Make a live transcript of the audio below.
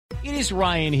It is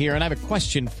Ryan here, and I have a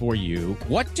question for you.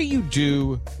 What do you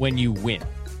do when you win?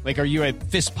 Like, are you a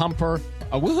fist pumper,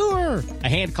 a woohooer, a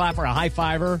hand clapper, a high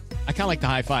fiver? I kind of like the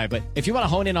high five, but if you want to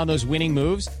hone in on those winning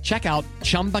moves, check out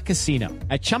Chumba Casino.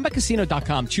 At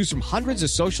ChumbaCasino.com, choose from hundreds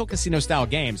of social casino-style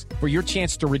games for your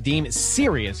chance to redeem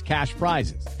serious cash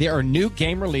prizes. There are new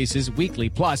game releases weekly,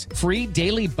 plus free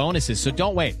daily bonuses. So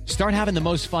don't wait. Start having the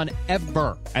most fun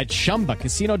ever at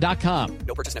ChumbaCasino.com.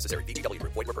 No purchase necessary. VGW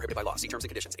Group. Void where prohibited by law. See terms and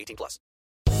conditions. 18+.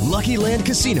 Lucky Land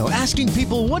Casino, asking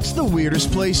people, what's the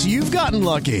weirdest place you've gotten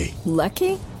lucky?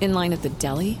 Lucky? In line at the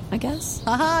deli, I guess?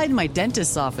 Aha, in my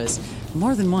dentist's office.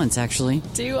 More than once, actually.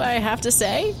 Do I have to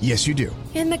say? Yes, you do.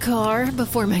 In the car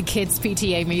before my kids'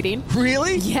 PTA meeting.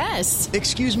 Really? Yes.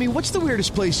 Excuse me, what's the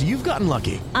weirdest place you've gotten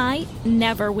lucky? I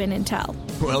never win and tell.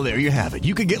 Well, there you have it.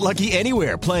 You can get lucky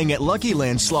anywhere, playing at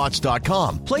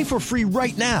LuckyLandSlots.com. Play for free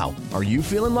right now. Are you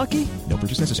feeling lucky? No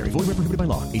purchase necessary. Void where prohibited by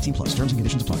law. 18+. Terms and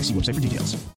conditions apply. See website for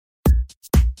details.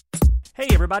 Hey,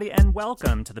 everybody, and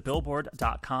welcome to the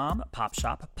Billboard.com Pop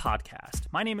Shop Podcast.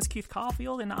 My name is Keith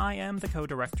Caulfield, and I am the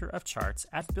co-director of charts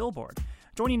at Billboard.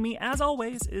 Joining me, as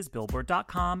always, is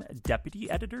Billboard.com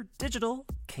Deputy Editor Digital,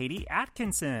 Katie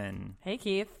Atkinson. Hey,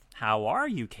 Keith. How are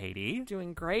you, Katie?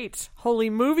 Doing great. Holy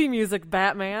movie music,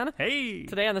 Batman. Hey!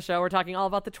 Today on the show, we're talking all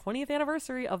about the 20th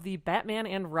anniversary of the Batman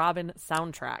and Robin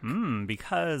soundtrack.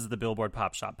 Because the Billboard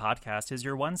Pop Shop Podcast is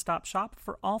your one-stop shop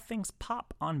for all things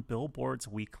pop on Billboard's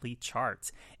weekly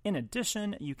charts. In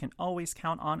addition, you can always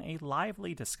count on a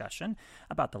lively discussion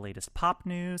about the latest pop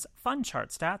news, fun chart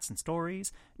stats and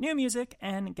stories, new music,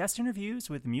 and guest interviews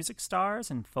with music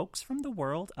stars and folks from the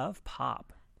world of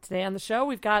pop. Today on the show,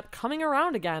 we've got Coming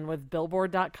Around Again with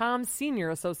Billboard.com Senior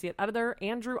Associate Editor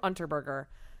Andrew Unterberger.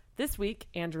 This week,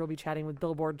 Andrew will be chatting with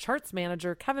Billboard Charts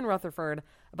Manager Kevin Rutherford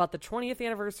about the 20th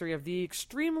anniversary of the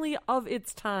extremely of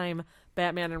its time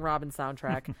Batman and Robin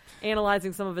soundtrack,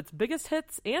 analyzing some of its biggest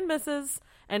hits and misses,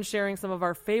 and sharing some of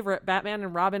our favorite Batman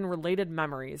and Robin related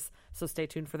memories. So stay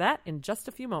tuned for that in just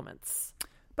a few moments.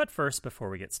 But first, before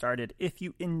we get started, if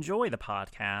you enjoy the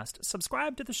podcast,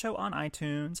 subscribe to the show on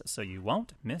iTunes so you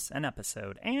won't miss an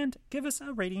episode, and give us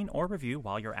a rating or review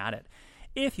while you're at it.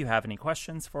 If you have any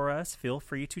questions for us, feel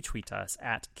free to tweet us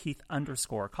at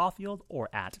Keith_Caulfield or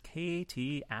at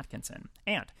KT Atkinson.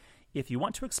 And if you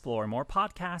want to explore more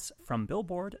podcasts from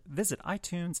Billboard, visit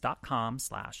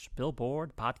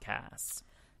itunes.com/BillboardPodcasts.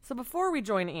 So before we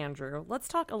join Andrew, let's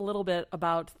talk a little bit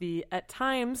about the, at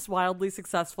times, wildly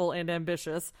successful and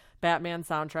ambitious Batman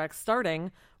soundtrack,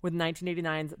 starting with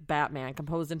 1989's Batman,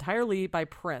 composed entirely by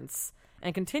Prince,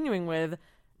 and continuing with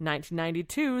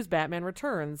 1992's Batman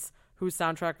Returns, whose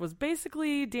soundtrack was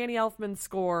basically Danny Elfman's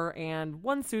score and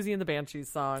one Susie and the Banshees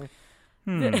song.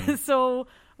 So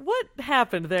what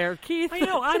happened there, Keith?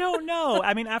 I don't know.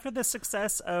 I mean, after the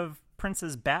success of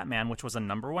Prince's Batman, which was a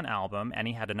 #1 album, and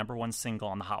he had a #1 single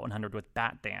on the Hot 100 with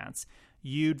Bat Dance,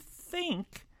 you'd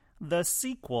think the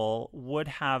sequel would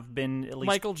have been at least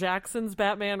Michael Jackson's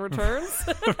Batman Returns.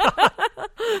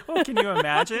 Oh, can you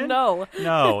imagine? No,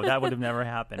 that would have never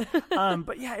happened.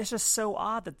 But yeah, it's just so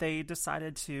odd that they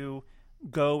decided to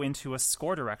go into a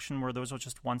score direction where there was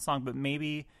just one song. But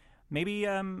maybe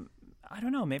I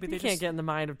don't know. Maybe you they can't get in the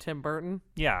mind of Tim Burton.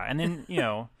 Yeah, and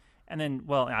then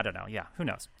well, I don't know. Yeah, who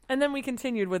knows? And then we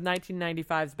continued with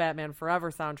 1995's Batman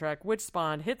Forever soundtrack, which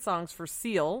spawned hit songs for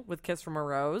Seal with Kiss from a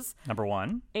Rose.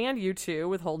 #1. And U2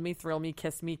 with Hold Me, Thrill Me,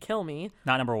 Kiss Me, Kill Me.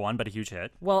 Not #1, but a huge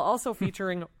hit. While also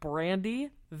featuring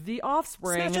Brandy, The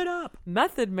Offspring, Snatch It Up,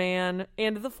 Method Man,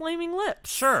 and The Flaming Lips.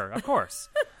 Sure, of course.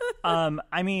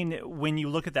 I mean, when you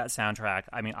look at that soundtrack,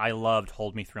 I mean, I loved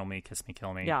Hold Me, Thrill Me, Kiss Me,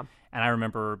 Kill Me. Yeah. And I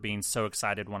remember being so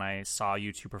excited when I saw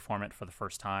U2 perform it for the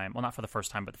first time. Well, not for the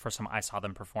first time, but the first time I saw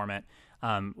them perform it.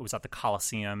 It was at the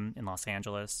Coliseum in Los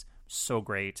Angeles. So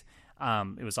great.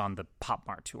 It was on the Pop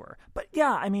Mart tour. But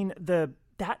yeah, I mean, that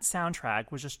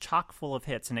soundtrack was just chock full of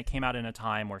hits, and it came out in a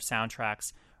time where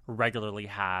soundtracks regularly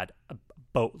had a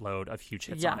boatload of huge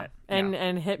hits on it.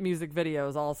 And hit music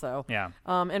videos also. Yeah.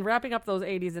 And wrapping up those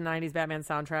 80s and 90s Batman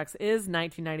soundtracks is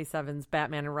 1997's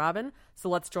Batman and Robin. So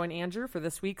let's join Andrew for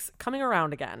this week's Coming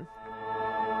Around Again.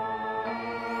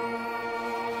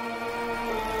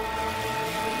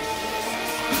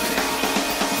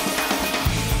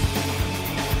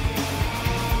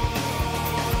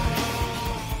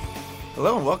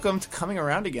 Hello and welcome to Coming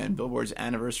Around Again, Billboard's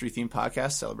anniversary-themed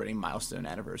podcast celebrating milestone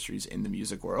anniversaries in the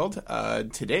music world.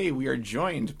 Today we are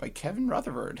joined by Kevin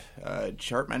Rutherford,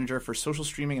 chart manager for social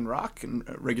streaming and rock, and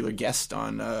a regular guest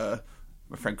on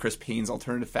my friend Chris Payne's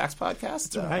Alternative Facts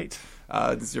podcast. That's right.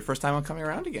 This is your first time on Coming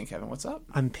Around Again, Kevin. What's up?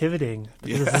 I'm pivoting.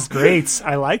 This is great.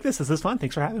 I like this. This is fun.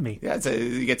 Thanks for having me. Yeah,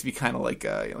 you get to be kind of like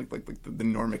the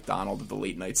Norm Macdonald of the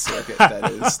late night circuit. That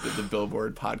is the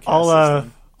Billboard podcast.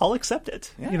 I'll accept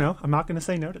it. Yeah. I'm not going to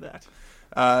say no to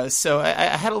that. So I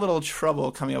had a little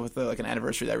trouble coming up with an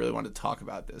anniversary that I really wanted to talk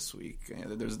about this week.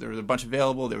 There was a bunch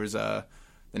available. There was the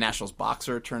Nationals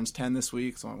Boxer turns 10 this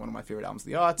week. It's one of my favorite albums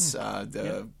of the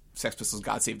aughts. Sex Pistols'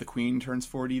 God Save the Queen turns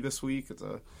 40 this week. It's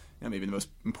maybe the most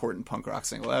important punk rock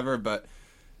single ever, but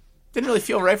didn't really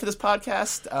feel right for this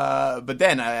podcast. But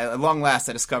then, at long last,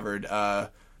 I discovered the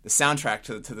soundtrack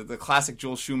to the classic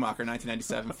Joel Schumacher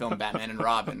 1997 film Batman and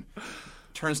Robin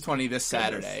turns 20 this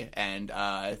Saturday, and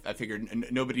I figured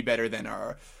nobody better than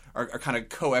our kind of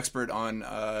co-expert on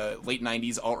late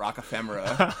 90s alt-rock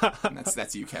ephemera. And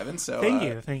that's you, Kevin. So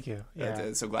Thank you.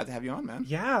 Yeah. So glad to have you on, man.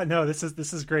 Yeah, no, this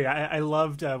is great. I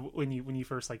loved when you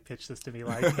first pitched this to me,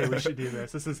 hey, we should do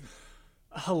this. This is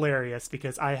hilarious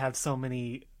because I have so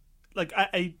many.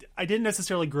 I didn't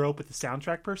necessarily grow up with the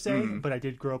soundtrack per se, but I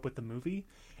did grow up with the movie.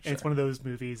 And Sure. It's one of those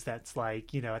movies that's at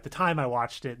the time I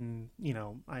watched it and,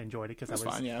 I enjoyed it because I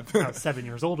was 7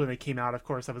 years old when it came out. Of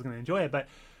course, I was going to enjoy it. But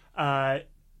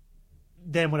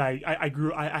then when I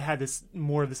grew, I had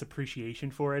more of this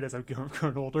appreciation for it as I've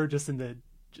grown older, just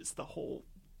the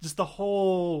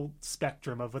whole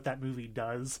spectrum of what that movie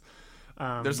does.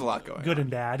 There's a lot going good on.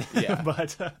 And bad. Yeah.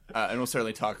 But and we'll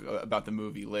certainly talk about the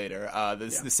movie later. The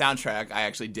soundtrack I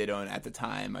actually did own at the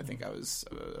time. I think I was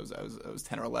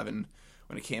 10 or 11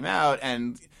 when it came out,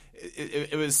 and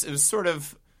it was sort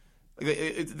of the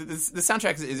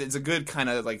soundtrack is a good kind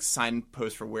of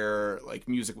signpost for where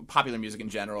popular music in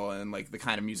general, and the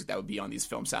kind of music that would be on these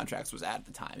film soundtracks was at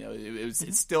the time.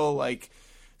 It's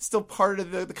still part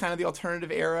of the kind of the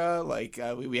alternative era.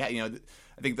 We had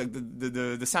I think the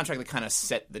soundtrack that kind of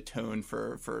set the tone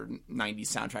for 90s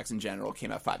soundtracks in general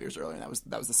came out 5 years earlier, and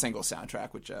that was the single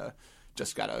soundtrack, which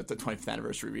just got the 25th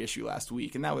anniversary reissue last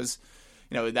week, and that was.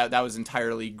 That was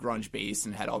entirely grunge based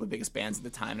and had all the biggest bands at the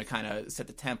time to kind of set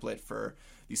the template for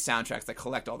these soundtracks that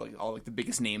collect all the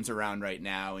biggest names around right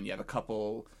now. And you have a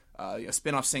couple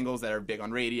spin-off singles that are big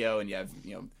on radio, and you have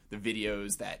the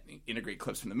videos that integrate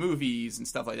clips from the movies and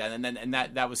stuff like that. And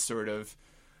that was sort of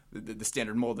the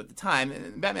standard mold at the time.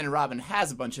 And Batman and Robin has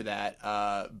a bunch of that,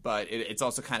 but it's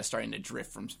also kind of starting to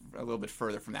drift from a little bit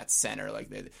further from that center.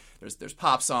 There's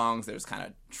pop songs, there's kind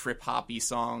of trip hoppy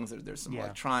songs, there's some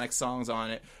electronic songs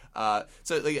on it.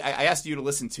 So I asked you to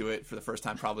listen to it for the first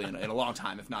time probably in a long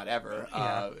time, if not ever,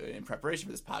 in preparation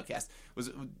for this podcast.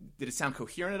 Did it sound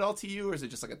coherent at all to you, or is it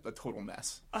just a total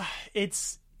mess?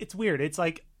 It's weird. It's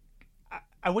I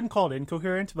wouldn't call it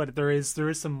incoherent, but there is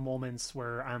some moments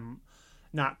where I'm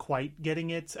not quite getting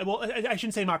it. Well, I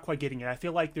shouldn't say not quite getting it. I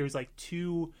feel like there's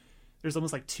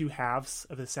almost two halves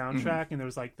of the soundtrack, and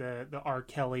there's the R.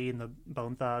 Kelly and the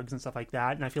Bone Thugs and stuff like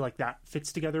that, and I feel like that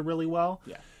fits together really well.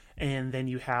 Yeah. And then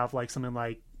you have something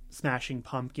like Smashing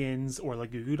Pumpkins or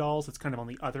Goo Goo Dolls. It's kind of on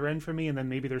the other end for me, and then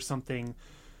maybe there's something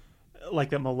like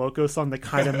that Moloko song that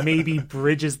kind of maybe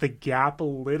bridges the gap a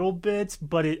little bit,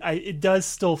 but it does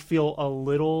still feel a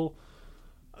little.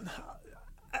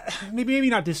 Maybe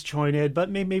not disjointed, but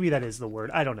maybe that is the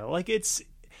word. I don't know.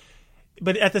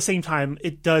 But at the same time,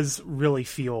 it does really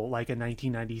feel like a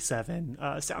 1997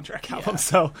 soundtrack album.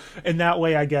 So in that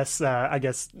way, I guess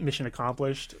mission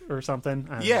accomplished or something.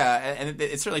 And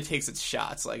it certainly takes its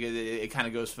shots. It kind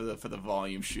of goes for the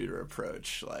volume shooter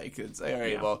approach. It's all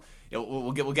right. Well,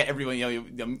 we'll get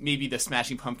everyone. Maybe the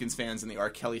Smashing Pumpkins fans and the R.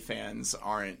 Kelly fans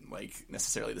aren't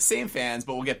necessarily the same fans,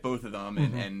 but we'll get both of them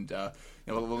and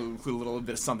we'll include a little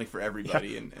bit of something for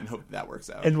everybody and hope that works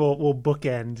out. And we'll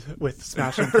bookend with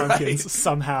Smashing Pumpkins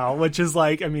somehow, which is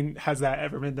has that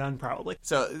ever been done? Probably.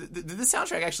 So the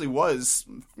soundtrack actually was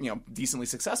decently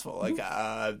successful.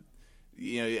 I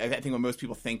think when most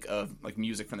people think of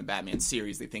music from the Batman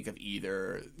series, they think of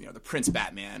either the Prince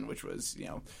Batman, which was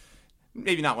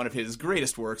maybe not one of his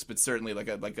greatest works, but certainly like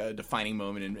a defining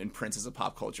moment in Prince as a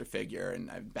pop culture figure.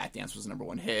 And Bat Dance was the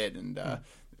 #1 hit, and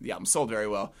the album sold very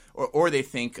well. Or they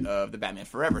think of the Batman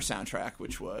Forever soundtrack,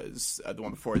 which was the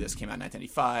one before this, came out in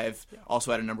 1995,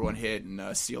 also had a #1 hit,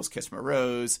 and Seal's "Kiss from a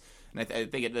Rose." And I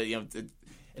think it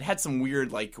had some weird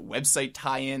website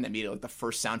tie-in that made it the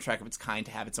first soundtrack of its kind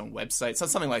to have its own website, so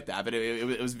something like that. But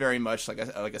it was very much like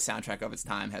a soundtrack of its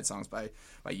time. Had songs by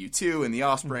U2 and The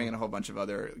Offspring and a whole bunch of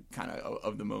other kind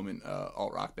of the moment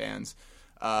alt rock bands.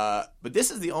 But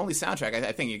this is the only soundtrack.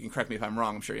 I think you can correct me if I'm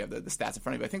wrong. I'm sure you have the stats in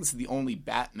front of you. But I think this is the only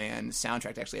Batman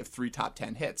soundtrack to actually have 3 top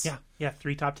 10 hits. Yeah,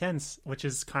 3 top 10s, which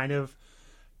is kind of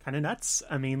kind of nuts.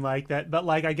 I mean, like that, but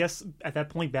like I guess at that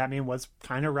point Batman was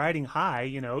kind of riding high,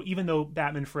 you know, even though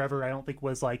Batman Forever I don't think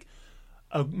was like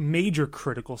a major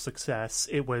critical success.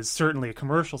 It was certainly a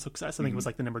commercial success. I think it was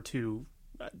like the number 2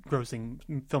 grossing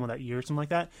film of that year, something like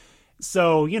that.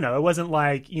 So, you know, it wasn't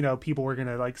like, you know, people were going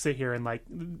to like sit here and like,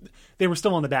 they were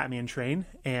still on the Batman train.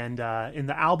 And in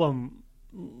the album,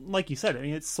 like you said, I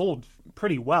mean, it sold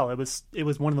pretty well. It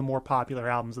was one of the more popular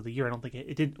albums of the year. I don't think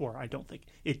it did, or I don't think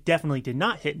it definitely did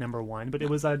not hit number 1, but it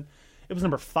was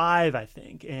number 5, I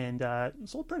think, and it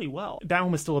sold pretty well.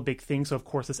 Batman was still a big thing, so of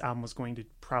course this album was going to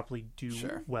probably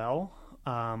do well.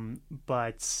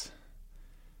 But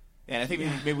and I think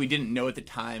maybe we didn't know at the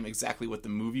time exactly what the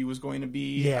movie was going to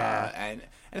be. Yeah. And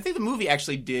I think the movie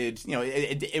actually did, you know,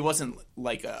 it wasn't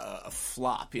like a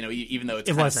flop, you know, even though it's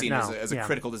kind of seen as a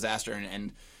critical disaster,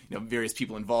 and you know, various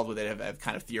people involved with it have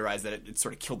kind of theorized that it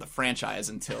sort of killed the franchise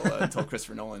until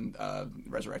Christopher Nolan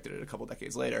resurrected it a couple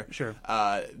decades later. Sure.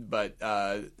 But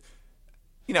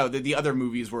you know, the other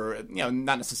movies were, you know,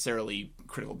 not necessarily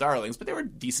critical darlings, but they were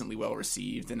decently well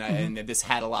received, and this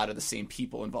had a lot of the same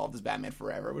people involved as Batman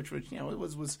Forever, which you know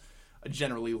was a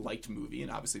generally liked movie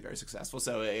and obviously very successful.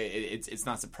 So it's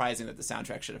not surprising that the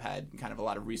soundtrack should have had kind of a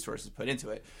lot of resources put into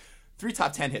it. 3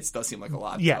 top 10 hits does seem like a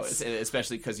lot, yes. though,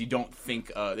 especially because you don't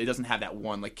think it doesn't have that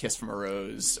one like "Kiss from a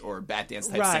Rose" or "Bat Dance"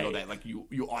 type single that like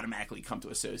you automatically come to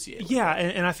associate with. Yeah,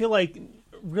 and I feel like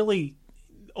really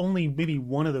only maybe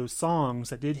one of those songs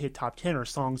that did hit top 10 are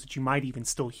songs that you might even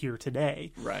still hear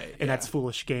today. Right. And that's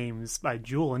Foolish Games by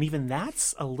Jewel. And even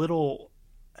that's a little,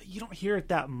 you don't hear it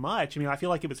that much. I mean, I feel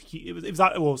like it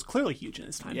was clearly huge in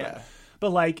its time. Yeah.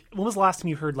 But like, when was the last time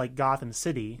you heard like Gotham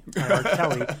City by R.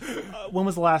 Kelly? When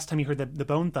was the last time you heard the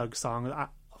Bone Thugs song?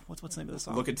 What's the name of the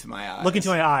song? Look Into My Eyes. Look Into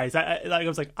My Eyes. I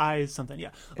was like, eyes something.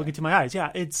 Yeah. Look Into My Eyes.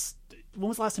 Yeah. When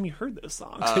was the last time you heard those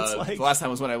songs? It's like, the last time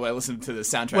was when I listened to the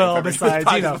soundtrack. Well, besides,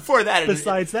 you know, before that, it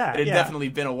had definitely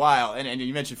been a while. And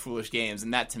you mentioned Foolish Games,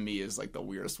 and that to me is like the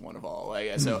weirdest one of all.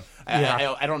 Like, so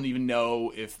I don't even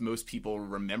know if most people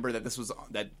remember that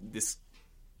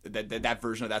that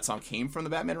version of that song came from the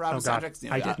Batman and Robin soundtrack.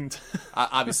 You know, I didn't.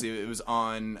 Obviously, it was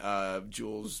on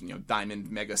Jewel's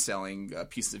Diamond mega selling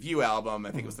Pieces of You album.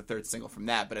 I think it was the 3rd single from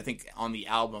that. But I think on the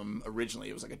album originally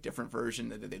it was like a different version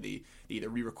that they either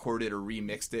re-recorded or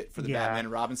remixed it for the Batman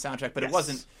and Robin soundtrack. But it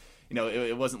wasn't. You know,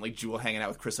 it wasn't like Jewel hanging out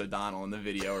with Chris O'Donnell in the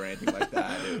video or anything like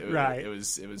that. It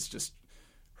was just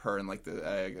her in like the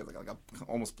like a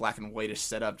almost black and whitish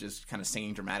setup, just kind of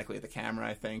singing dramatically at the camera,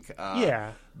 I think.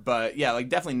 But yeah, like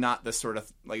definitely not the sort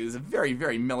of like, it was a very,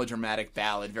 very melodramatic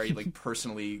ballad, very like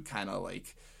personally kind of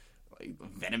like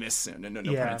venomous, and no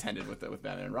pun intended with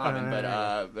Batman and Robin,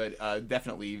 but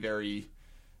definitely very,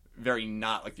 very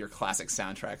not like your classic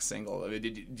soundtrack single.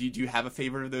 Did you have a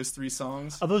favorite of those 3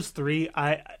 songs? Of those 3,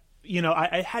 I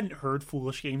hadn't heard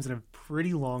Foolish Games in a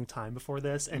pretty long time before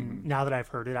this, and now that I've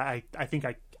heard it, I think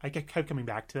I kept coming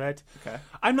back to it. Okay.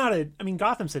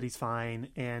 Gotham City's fine,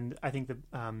 and I think the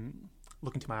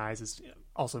Look Into My Eyes is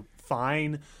also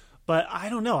fine, but I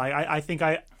don't know. I think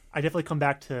I definitely come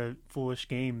back to Foolish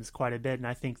Games quite a bit, and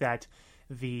I think that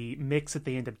the mix that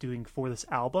they end up doing for this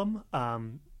album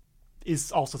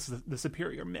is also the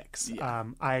superior mix. Yeah.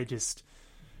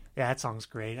 That song's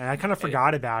great, and I kind of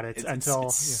forgot about it until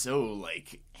it's so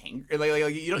like angry.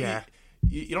 Like you don't.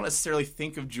 You don't necessarily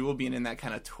think of Jewel being in that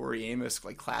kind of Tori Amos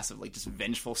like class of like just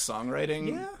vengeful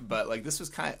songwriting, but like this was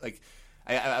kind of like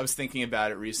I was thinking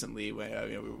about it recently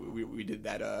when we did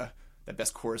that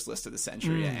best chorus list of the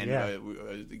century, and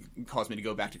it caused me to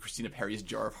go back to Christina Perri's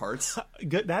Jar of Hearts.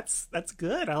 Good, that's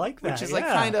good. I like that. Which is like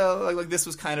kind of like this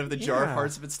was kind of the Jar of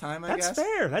Hearts of its time. I guess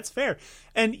that's fair.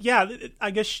 And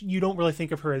I guess you don't really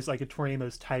think of her as like a Tori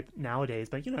Amos type nowadays,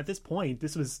 but at this point,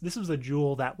 this was a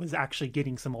Jewel that was actually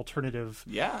getting some alternative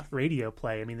radio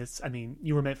play. I mean,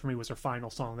 You Were Meant for Me was her final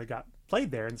song that got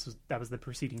played there, and that was the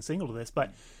preceding single to this,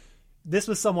 but this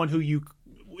was someone who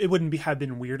it wouldn't have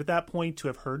been weird at that point to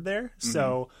have heard there.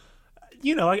 So,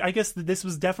 I guess that this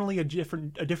was definitely a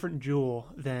different Jewel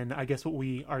than I guess what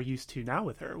we are used to now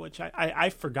with her, which I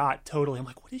forgot totally. I'm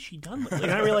like, what has she done lately?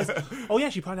 And I realized,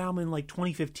 she put an album in like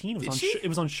 2015. It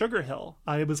was on Sugar Hill.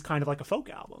 It was kind of like a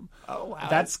folk album. Oh wow,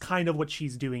 that's kind of what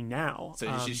she's doing now.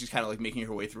 So she's kind of like making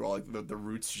her way through all like the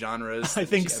roots genres. I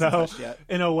think so,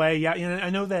 in a way. Yeah, and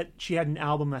I know that she had an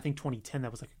album, I think 2010,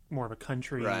 that was like more of a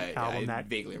country album. I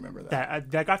vaguely remember that.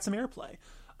 That got some airplay.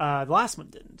 The last one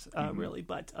didn't really,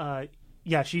 but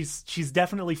she's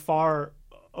definitely far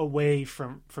away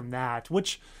from that,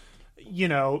 which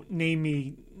name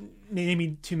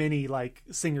me too many like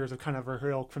singers of kind of her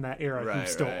ilk from that era who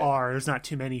still are. There's not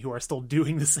too many who are still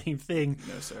doing the same thing.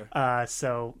 No, sir.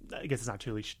 So I guess it's not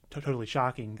totally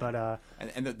shocking, but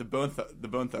and the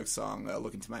Bone Thugs song,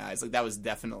 "Look Into My Eyes," like that was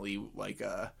definitely like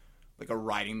a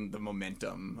riding the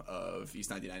momentum of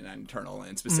East 1999 Eternal,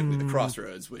 and specifically the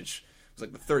Crossroads, which was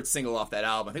like the third single off that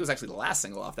album. I think it was actually the last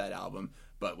single off that album,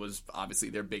 but was obviously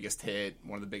their biggest hit,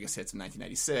 one of the biggest hits in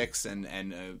 1996, and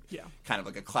kind of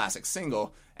like a classic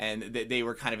single. And they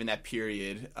were kind of in that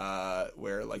period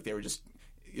where like they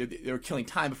were killing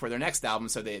time before their next album,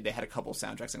 so they had a couple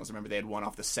soundtrack singles. I remember they had one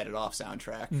off the Set It Off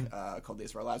soundtrack called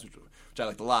Days of Our Lives, which I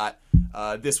liked a lot.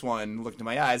 This one, Look Into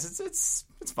My Eyes, it's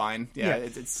fine.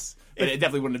 But it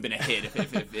definitely wouldn't have been a hit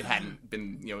if it hadn't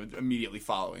been immediately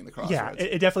following the Crossroads. Yeah,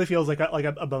 it definitely feels like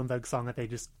a Bone Thugs song that they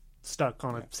just stuck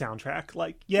on a soundtrack.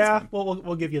 Like,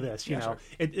 we'll give you this. You know, sure.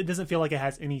 It doesn't feel like it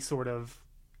has any sort of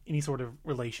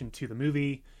relation to the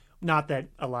movie. Not that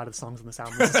a lot of songs on this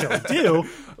album necessarily do,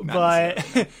 but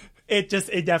it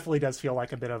definitely does feel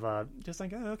like a bit of a just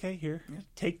like, oh, okay, here,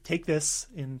 take this,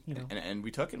 and and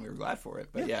we took it and we were glad for it.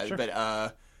 But sure.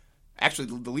 but actually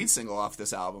the lead single off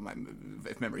this album,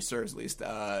 if memory serves at least,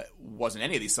 wasn't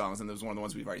any of these songs, and it was one of the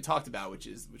ones we've already talked about, which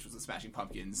was the Smashing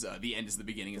Pumpkins' "The End Is the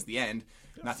Beginning Is the End,"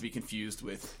 not to be confused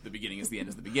with "The Beginning Is the End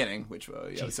Is the Beginning," which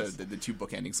so the two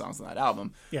bookending songs on that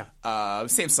album.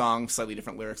 Same song, slightly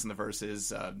different lyrics in the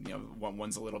verses.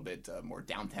 One's a little bit more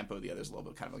down tempo, the other's a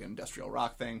little bit kind of like an industrial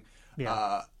rock thing.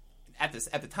 At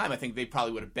the time, I think they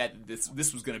probably would have bet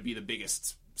this was going to be the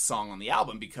biggest song on the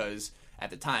album, because at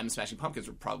the time, Smashing Pumpkins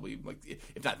were probably, like,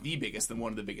 if not the biggest, then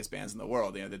one of the biggest bands in the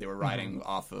world. That they were riding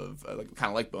off of, kind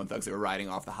of like Bone Thugs, they were riding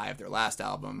off the high of their last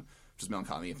album, which was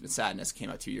Melancholy Infinite Sadness. It came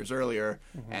out 2 years earlier,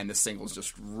 and the singles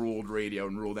just ruled radio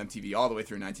and ruled MTV all the way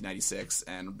through 1996,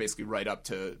 and basically right up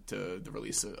to the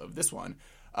release of this one.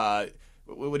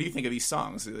 What do you think of these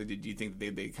songs? Do you think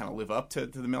they kind of live up to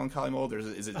the Melancholy mold, or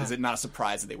is it not a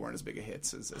surprise that they weren't as big a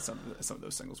hits as some of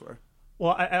those singles were?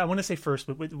 Well, I want to say first,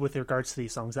 with regards to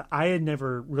these songs, that I had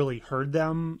never really heard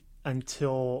them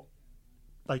until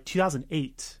like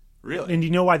 2008. Really? And do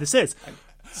you know why this is?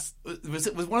 Was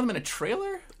one of them in a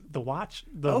trailer? The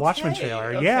Watchmen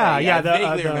trailer. Okay. Yeah. I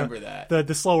vaguely remember that.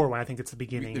 The slower one, I think it's the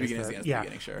beginning. The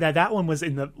beginning, sure. That one was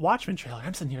in the Watchmen trailer.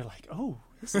 I'm sitting here like, oh,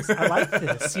 I like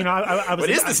this. I was. What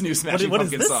is this new Smashing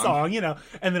Pumpkins What is this song?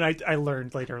 And then I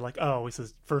learned later, like, oh, it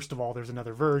says first of all, there's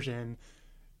another version.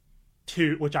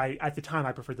 Which at the time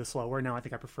I preferred the slower. Now I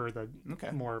think I prefer the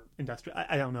more industrial.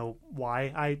 I don't know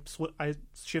why I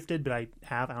shifted, but I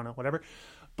don't know, whatever.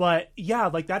 But yeah,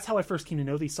 like that's how I first came to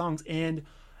know these songs, and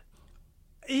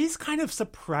it is kind of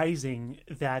surprising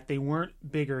that they weren't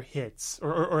bigger hits,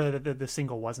 or the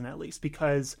single wasn't, at least,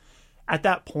 because at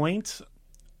that point,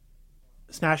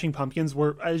 Smashing Pumpkins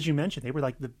were, as you mentioned, they were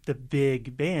like the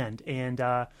big band, and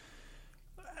I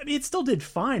mean, it still did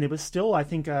fine. It was still, I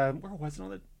think, where was it on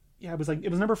the? Yeah, it was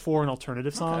number 4 in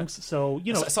alternative songs. Okay. So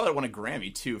I saw that it won a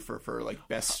Grammy too for like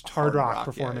best hard rock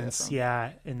performance.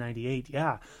 Yeah, in '98.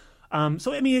 Yeah.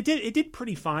 So I mean, it did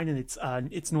pretty fine in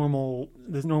its normal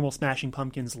Smashing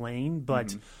Pumpkins lane,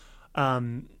 but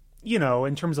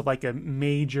in terms of like a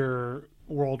major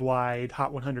worldwide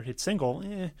Hot 100 hit single,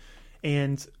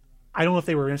 and I don't know if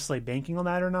they were necessarily banking on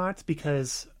that or not,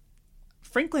 because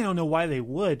frankly I don't know why they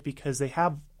would, because they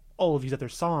have all of these other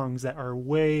songs that are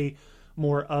way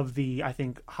more of the, I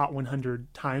think, Hot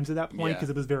 100 times at that point, because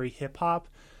it was very hip hop.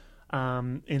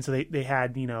 And so they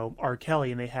had, R.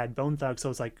 Kelly and they had Bone Thugs, so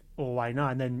it's like, well, why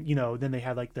not? And then, then they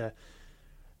had like the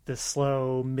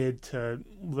slow mid to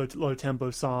low tempo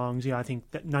songs. I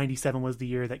think that 97 was the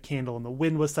year that Candle in the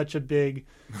Wind was such a big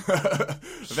huge...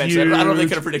 I don't know if they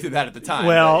could have predicted that at the time.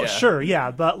 Well, sure,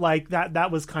 yeah, but like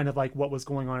that was kind of like what was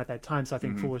going on at that time, so I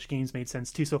think Foolish Games made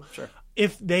sense too. So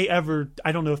if they ever,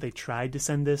 I don't know if they tried to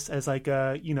send this as like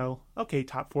a, okay,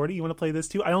 top 40, you want to play this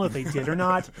too? I don't know if they did or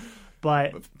not,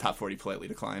 but top 40 politely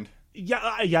declined. Yeah,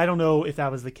 I don't know if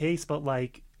that was the case, but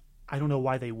like, I don't know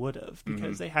why they would have,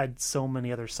 because they had so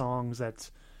many other songs that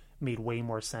made way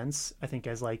more sense, I think,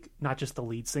 as like not just the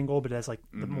lead single, but as like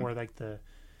the more like the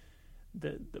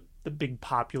big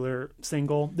popular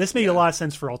single. This made a lot of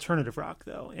sense for alternative rock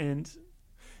though, and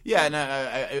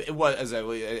it was,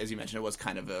 as you mentioned, it was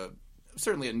kind of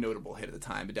certainly a notable hit at the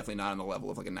time, but definitely not on the level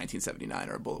of like a 1979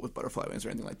 or a Bullet with Butterfly Wings or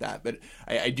anything like that. But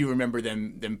I do remember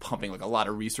them pumping like a lot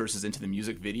of resources into the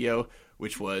music video,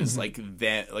 which was like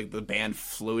the band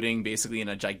floating basically in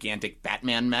a gigantic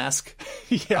Batman mask.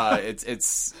 Yeah.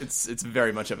 It's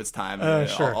very much of its time.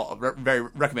 Sure. Very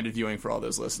recommended viewing for all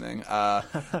those listening.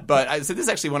 But so this is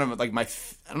actually one of like I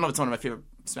don't know if it's one of my favorite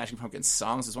Smashing Pumpkins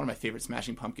songs. It's one of my favorite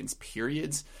Smashing Pumpkins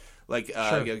periods. Like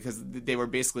because they were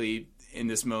basically in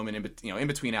this moment in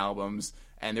between albums,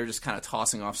 and they're just kind of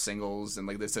tossing off singles and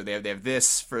like this. So they have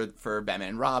this for Batman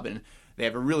and Robin. They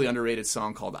have a really underrated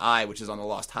song called "I," which is on the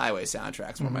Lost Highway soundtrack.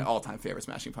 It's one of my all-time favorite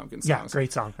Smashing Pumpkins songs. Yeah,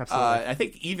 great song, absolutely.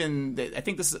 I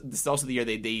think this is also the year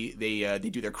they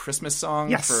do their Christmas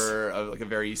song for like a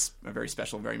very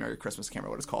special, very Merry Christmas. I can't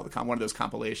remember what it's called. One of those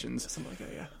compilations. Something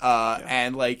like that,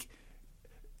 and like.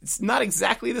 It's not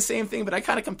exactly the same thing, but I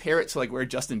kind of compare it to like where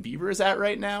Justin Bieber is at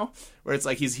right now, where it's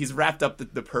like he's wrapped up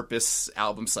the Purpose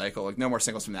album cycle, like no more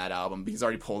singles from that album. He's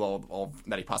already pulled all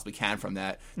that he possibly can from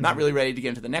that. Not really ready to get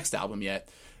into the next album yet,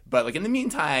 but like in the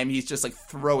meantime, he's just like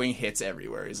throwing hits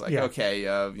everywhere. He's like, okay,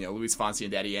 Luis Fonsi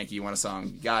and Daddy Yankee, you want a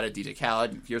song? Got it. DJ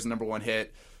Khaled, here's the #1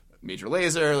 hit. Major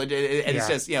Lazer, and it's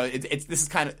just this is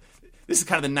kind of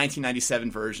the 1997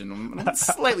 version, on a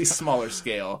slightly smaller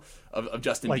scale of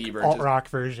Justin like Bieber. Alt rock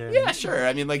version. Yeah, sure.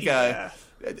 I mean, like, I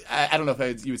don't know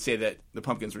if you would say that the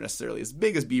Pumpkins were necessarily as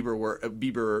big as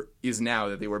Bieber is now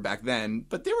that they were back then,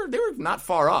 but they were not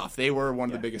far off. They were one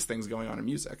of the biggest things going on in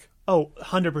music. Oh,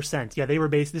 100%. Yeah, they were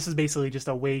this is basically just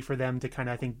a way for them to kind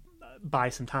of, I think, buy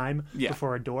some time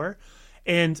before Adore.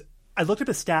 And I looked up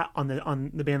a stat on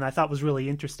the band that I thought was really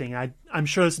interesting. I'm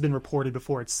sure this has been reported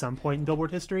before at some point in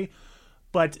Billboard history.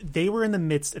 But they were in the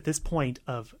midst at this point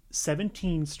of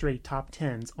 17 straight top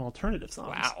 10s on alternative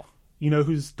songs. Wow. You know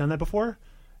who's done that before?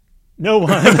 No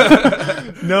one.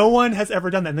 No one has ever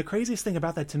done that. And the craziest thing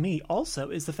about that to me also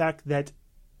is the fact that,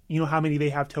 you know how many they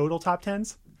have total top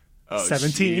 10s? Oh,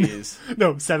 17. Geez.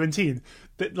 No, 17.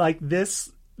 Like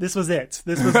this was it.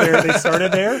 This was their, they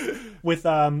started there with,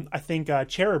 I think,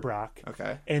 Cherub Rock.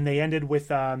 Okay. And they ended with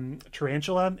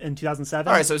Tarantula in 2007.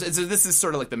 All right, so this is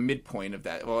sort of like the midpoint of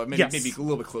that. Well, maybe a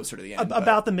little bit closer to the end.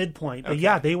 About the midpoint. But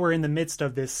yeah, they were in the midst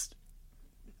of this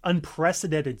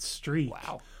unprecedented streak.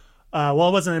 Wow. Well,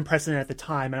 it wasn't unprecedented at the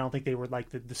time. I don't think they were like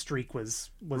the streak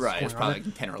was right. It was probably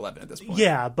like 10 or 11 at this point.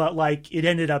 Yeah, but like it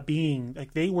ended up being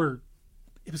like it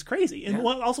was crazy. And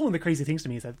also one of the crazy things to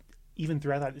me is that even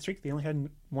throughout that streak, they only had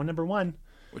one #1.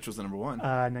 Which was the #1?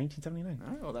 1979.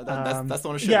 Oh, well, that's the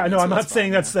one. Yeah, no, I'm not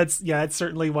saying that's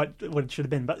certainly what it should have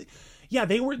been. But yeah,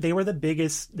 they were the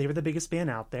biggest band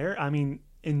out there. I mean,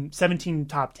 in 17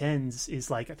 top 10s is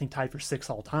like I think tied for 6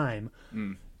 all time.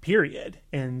 Period.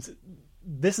 And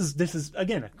this is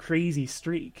again a crazy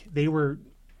streak. They were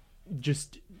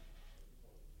just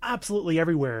absolutely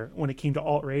everywhere when it came to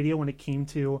alt radio, when it came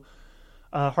to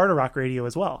harder rock radio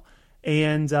as well.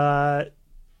 And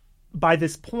by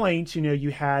this point, you know, you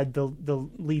had the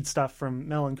lead stuff from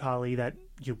Melancholy that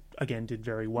you again did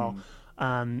very well.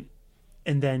 And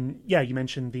then you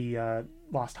mentioned the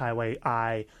Lost Highway.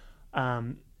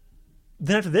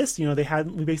 Then after this, you know,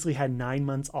 we basically had 9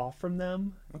 months off from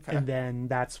them. Okay. And then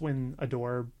that's when the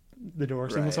Door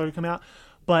single started to come out.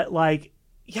 But like,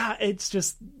 yeah, it's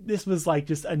just this was like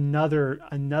just another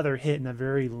hit in a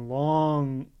very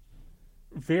long,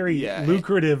 very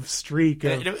lucrative streak.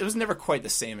 It was never quite the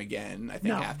same again, I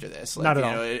think, after this. Like, not at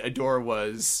all. Adore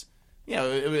was, you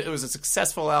know, it was a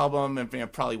successful album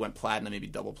and probably went platinum, maybe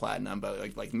double platinum,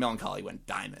 but like Melancholy went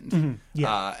diamond. Mm-hmm.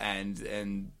 Yeah.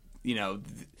 And you know,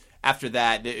 after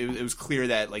that, it was clear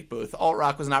that like both alt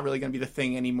rock was not really going to be the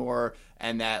thing anymore,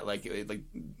 and that like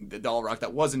the alt rock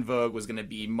that was in vogue was going to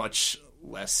be much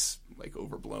less like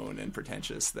overblown and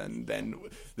pretentious than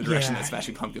the direction that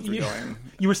Smashing Pumpkins were going.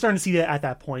 You were starting to see that at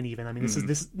that point even. I mean,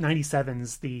 this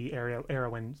 97's the era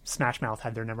when Smash Mouth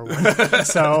had their #1.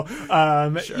 So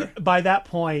by that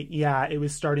point, it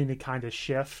was starting to kind of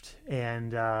shift,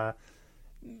 and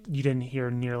you didn't hear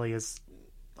nearly as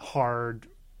hard,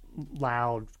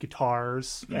 loud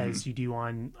guitars as you do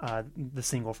on the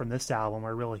single from this album,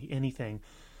 or really anything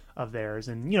of theirs.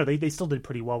 And you know, they still did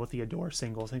pretty well with the Adore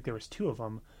singles. I think there was 2 of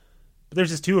them. But there's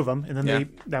just 2 of them, and then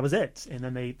that was it. And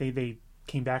then they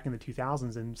came back in the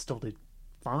 2000s and still did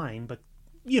fine. But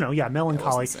you know,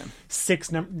 Melancholy,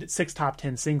 6 top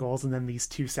 10 singles, and then these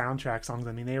 2 soundtrack songs.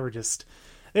 I mean, they were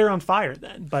on fire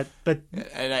then. But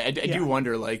and I do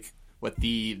wonder like what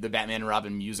the Batman and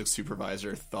Robin music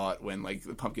supervisor thought when like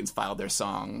the Pumpkins filed their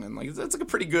song, and like it's like a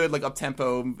pretty good like up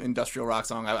tempo industrial rock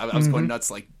song. I was going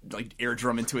nuts like air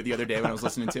drum into it the other day when I was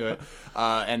listening to it,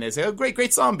 and they say, "Oh,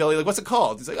 great song, Billy! Like, what's it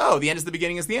called?" He's like, "Oh, the end is the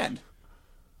beginning is the end."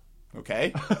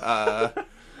 Okay.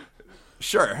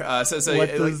 Sure. So what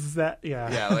does that?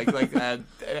 Yeah,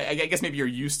 I guess maybe you're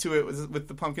used to it with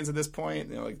the Pumpkins at this point.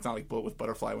 You know, like it's not like Bullet with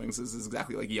Butterfly Wings is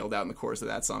exactly like yelled out in the chorus of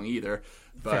that song either.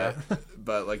 But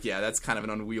but like that's kind of an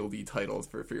unwieldy title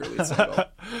for your lead single.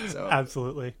 So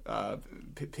absolutely.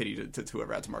 Pity to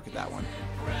whoever had to market that one.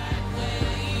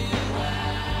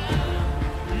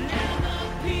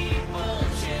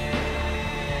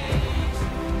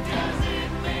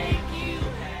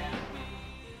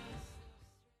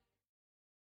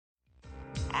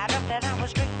 Out of that I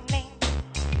was dreaming,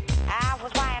 I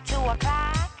was wired to a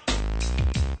clock,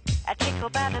 a tickle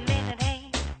by the minute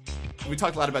hand. We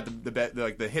talked a lot about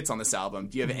the hits on this album.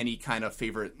 Do you have any kind of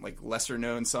favorite like lesser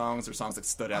known songs or songs that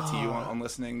stood out to you on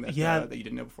listening that that you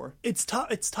didn't know before? It's tough.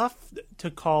 It's tough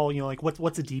to call. You know, like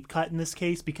what's a deep cut in this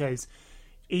case, because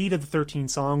 8 of the 13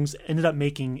 songs ended up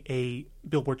making a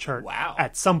Billboard chart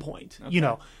at some point. Okay. You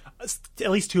know, at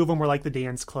least 2 of them were like the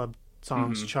dance club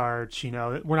songs charts. You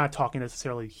know, we're not talking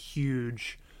necessarily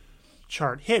huge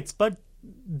chart hits, but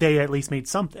they at least made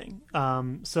something.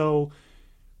 So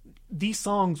these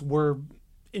songs were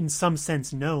in some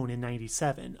sense known in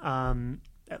 97,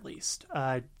 at least.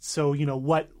 So, you know,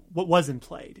 what wasn't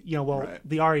played? You know,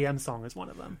 the REM song is one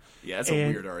of them. Yeah, it's a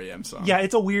weird REM song. Yeah,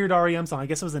 it's a weird REM song. I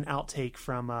guess it was an outtake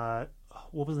from,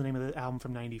 what was the name of the album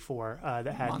from 94? That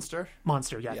had Monster?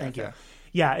 Monster, thank you.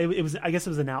 Yeah, it was. I guess it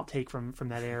was an outtake from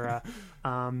that era.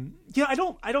 I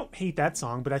don't hate that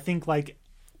song, but I think what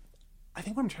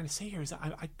I'm trying to say here is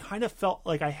I kind of felt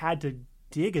like I had to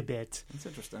dig a bit. That's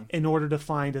interesting. In order to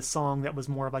find a song that was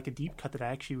more of like a deep cut that I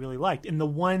actually really liked. And the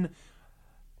one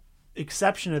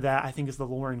exception to that, I think, is the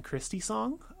Lauren Christie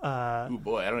song. Oh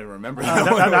boy, I don't even remember that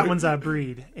one. That one's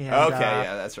Breed. And,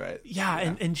 yeah, that's right. Yeah,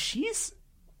 and she's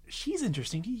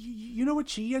interesting. You know what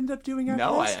she ended up doing after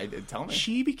this? No, I tell me.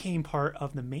 She became part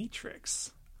of the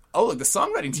Matrix. Oh, like the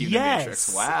songwriting team of the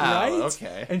Matrix. Wow. Right?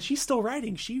 Okay. And she's still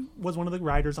writing. She was one of the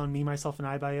writers on Me, Myself, and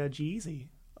I by G-Eazy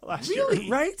last year.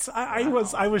 Right? I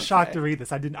was shocked to read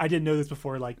this. I didn't know this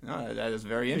before. No, that is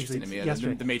very interesting to me.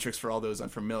 Yesterday. The Matrix, for all those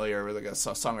unfamiliar, were like a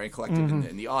songwriting collective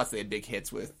in the aughts. They had big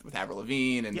hits with Avril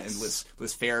Lavigne and Liz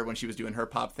Phair when she was doing her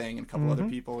pop thing, and a couple other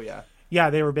people. Yeah. Yeah,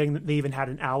 they were big. They even had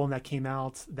an album that came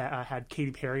out that had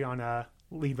Katy Perry on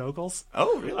lead vocals.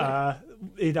 Oh, really?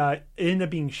 It ended up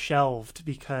being shelved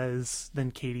because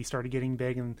then Katy started getting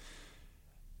big, and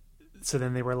so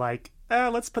then they were like,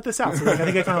 let's put this out. So I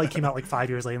think it kind of came out 5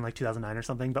 years later, in 2009 or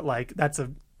something. But that's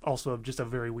also just a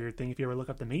very weird thing if you ever look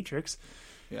up The Matrix.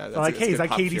 Yeah, that's hey, is that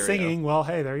Katy curio singing? Well,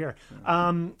 hey, there you are.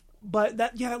 Yeah. But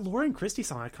that Lauren Christie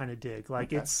song I kind of dig.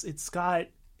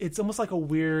 It's almost like a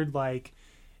weird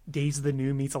Days of the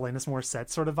New meets Alanis Morissette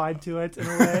sort of vibe to it in a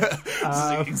way. This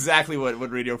is exactly what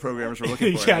radio programmers were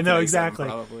looking for. Yeah, no, exactly.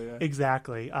 Probably, yeah.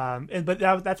 Exactly. But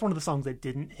that's one of the songs that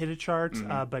didn't hit a chart,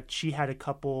 but she had a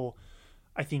couple,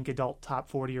 I think, adult top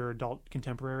 40 or adult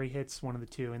contemporary hits, one of the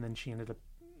two, and then she ended up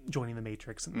joining the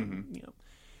Matrix and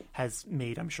has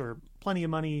made, I'm sure, plenty of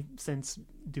money since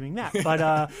doing that.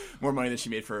 But more money than she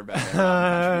made for her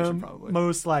Batman probably.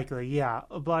 Most likely, yeah.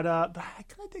 But I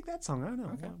kind of dig that song. I don't know.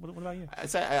 Okay. What about you?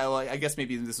 I guess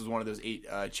maybe this was one of those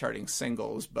 8 charting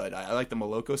singles, but I like the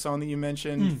Moloko song that you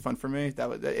mentioned. Fun for me.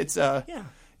 It's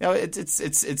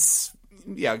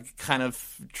kind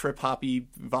of trip hoppy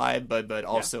vibe, but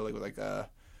also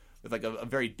with a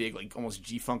very big, almost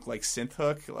G-funk synth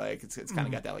hook. It's kind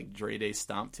of got that Dre Day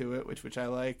stomp to it, which I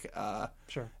like.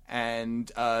 Sure. And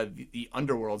the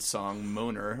Underworld song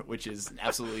Moaner, which is an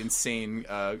absolutely insane.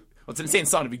 It's an insane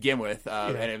song to begin with,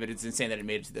 and it's insane that it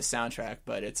made it to the soundtrack.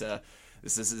 But it's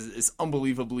this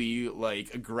unbelievably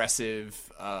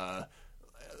aggressive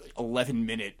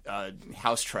 11-minute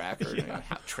house track or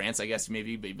trance, I guess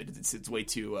maybe, but it's way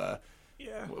too.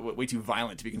 Way too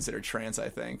violent to be considered trance, I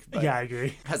think. But I agree.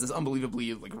 It has this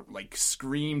unbelievably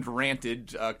screamed,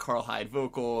 ranted Carl Hyde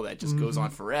vocal that just goes on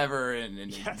forever, and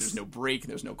there's no break,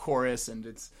 there's no chorus, and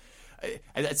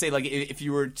I'd say if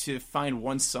you were to find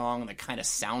one song that kind of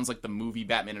sounds like the movie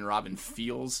Batman and Robin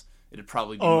feels, it'd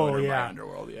probably be Moaner by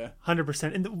Underworld.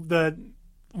 100%. And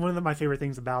one of my favorite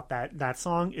things about that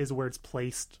song is where it's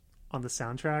placed on the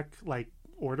soundtrack,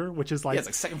 order, which is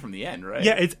it's second from the end, right?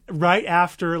 Yeah, it's right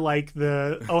after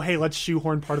hey, let's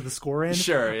shoehorn part of the score in.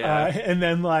 Sure, yeah. And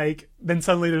then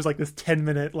suddenly there's this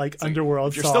 10-minute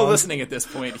Underworld if you're song. Still listening at this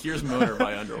point, here's Moaner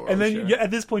by Underworld. And then at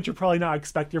this point you're probably not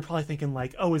you're probably thinking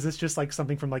is this just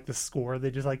something from the score they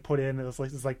just put in? It was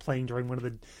it's playing during one of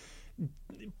the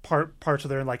parts where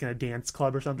they're in a dance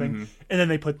club or something. And then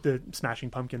they put the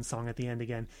Smashing Pumpkins song at the end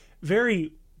again.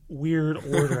 Very weird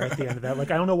order at the end of that.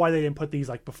 Like, I don't know why they didn't put these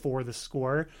like before the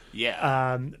score.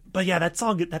 Yeah. But yeah, that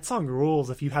song rules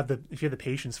if you have the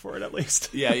patience for it, at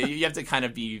least. Yeah, you have to kind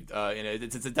of be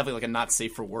it's definitely like a not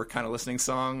safe for work kind of listening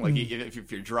song. Like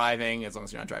if you're driving, as long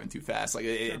as you're not driving too fast, like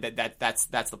that's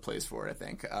the place for it, I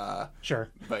think. Sure.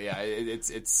 But yeah, it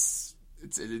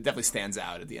definitely stands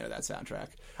out at the end of that soundtrack.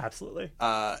 Absolutely.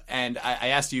 And I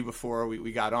asked you before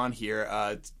we got on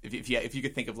here if you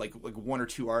could think of like one or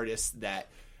two artists that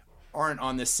aren't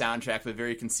on this soundtrack but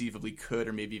very conceivably could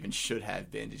or maybe even should have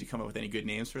been. Did you come up with any good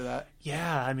names for that?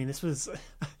 Yeah, I mean, this is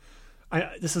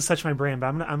such my brand, but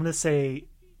I'm gonna say,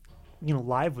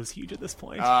 Live was huge at this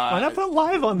point. Why not put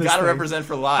Live on this? Gotta thing? represent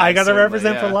for Live. I gotta certainly,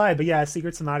 represent yeah. for Live, but yeah,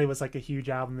 Secret Samadhi was like a huge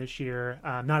album this year.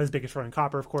 Not as big as Rolling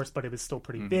Copper, of course, but it was still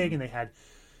pretty big, and they had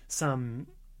some.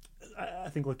 I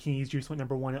think Lakini's Juice went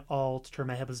number 1 at alt. Turn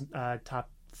My Head was top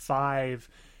 5,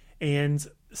 and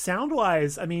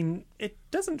sound-wise, I mean, it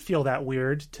doesn't feel that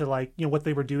weird to like what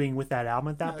they were doing with that album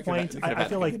at that point. I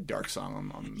feel like a dark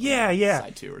song on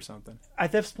side 2 or something.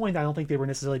 At this point, I don't think they were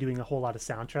necessarily doing a whole lot of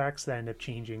soundtracks that ended up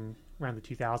changing around the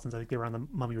 2000s. I think they were on the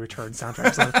Mummy Return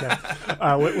soundtrack.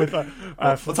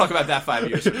 We'll talk about that 5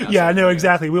 years from now. Yeah, no,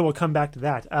 exactly. We will come back to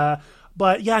that.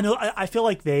 But yeah, no, I feel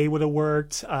like they would have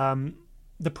worked.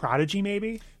 The Prodigy,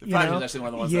 maybe. The Prodigy is actually one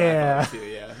of the ones that I thought of too.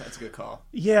 Yeah, that's a good call.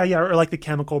 Yeah, or like the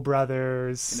Chemical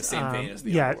Brothers. In the same vein as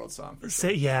the Underworld song. For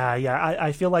sure.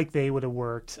 I feel like they would have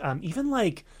worked. Even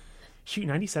like,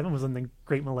 97 was when the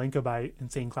Great Malenko by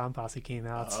Insane Clown Posse came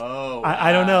out. Oh,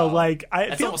 I don't know. Like,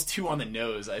 that's almost too on the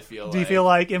nose. I feel. Do you feel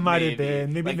like it might have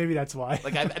been? Maybe that's why.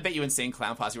 Like, I bet you Insane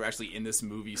Clown Posse were actually in this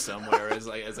movie somewhere as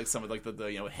some of like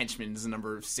the henchmen's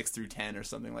number 6 through 10 or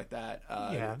something like that.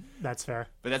 Yeah, that's fair.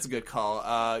 But that's a good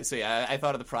call. So yeah, I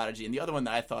thought of the Prodigy, and the other one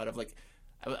that I thought of, like,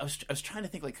 I was trying to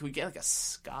think, like, could we get like a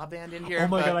ska band in here? Oh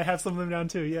my god, I have some of them down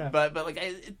too. Yeah, but like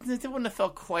it wouldn't have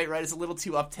felt quite right. It's a little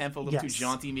too up tempo, a little too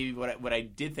jaunty. Maybe what I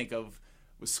did think of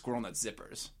was Squirrel Nut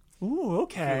Zippers. Ooh,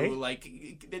 okay. Who, like,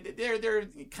 they're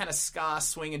kind of ska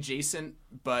swing adjacent,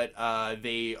 but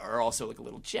they are also like a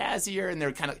little jazzier, and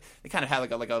they kind of have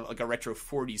like a retro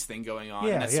 40s thing going on.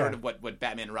 Yeah, and that's sort of what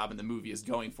Batman and Robin the movie is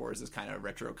going for, is this kind of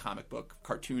retro comic book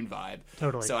cartoon vibe.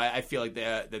 Totally. So I feel like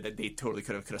they totally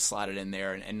could have slotted in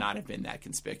there and not have been that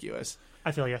conspicuous.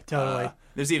 I feel totally.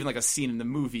 There's even like a scene in the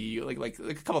movie, like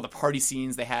a couple of the party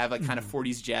scenes, they have like kind of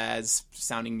 40s jazz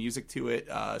sounding music to it.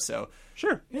 So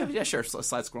sure, yeah, sure. So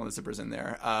slide Squirrel and the Zippers in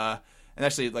there. And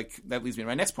actually, like, that leads me to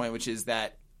my next point, which is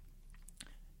that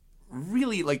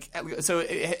really, like, so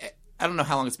I don't know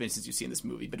how long it's been since you've seen this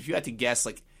movie, but if you had to guess,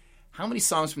 like, how many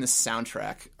songs from this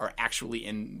soundtrack are actually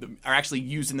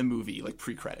used in the movie, like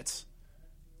pre-credits?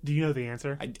 Do you know the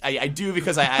answer? I do,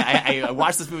 because I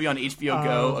watched this movie on HBO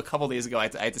Go a couple days ago. I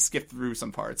had to skip through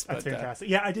some parts. That's fantastic.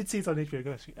 Yeah, I did see it on HBO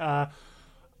Go.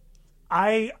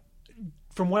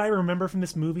 From what I remember from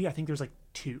this movie, I think there's like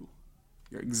 2.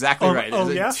 You're exactly right.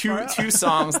 There's yeah? two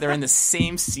songs. They're in the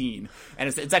same scene, and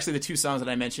it's actually the 2 songs that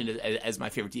I mentioned as my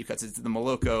favorite deep cuts. It's the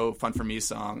Moloko "Fun for Me"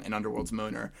 song and Underworld's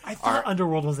 "Moaner." I thought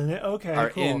Underworld was in it. Okay, are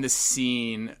cool. in the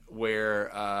scene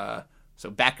where so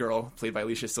Batgirl, played by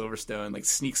Alicia Silverstone, like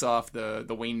sneaks off the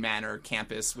Wayne Manor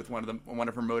campus with one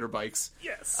of her motorbikes.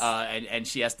 Yes. And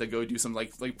she has to go do some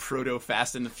like proto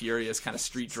Fast and the Furious kind of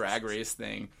street drag race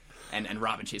thing. And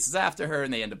Robin chases after her,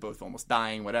 and they end up both almost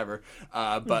dying, whatever.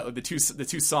 But the two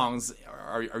songs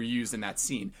are used in that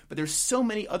scene. But there's so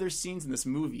many other scenes in this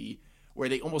movie where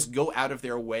they almost go out of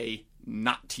their way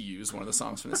not to use one of the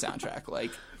songs from the soundtrack.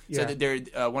 Like, so they're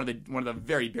one of the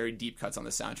very, very deep cuts on the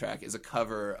soundtrack is a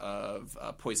cover of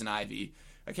Poison Ivy.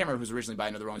 I can't remember who was originally by. I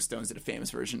know the Rolling Stones did a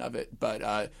famous version of it, but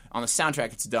on the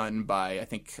soundtrack it's done by, I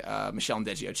think, Michelle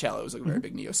Ndegeocello, who was like a very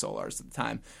big neo-soul artist at the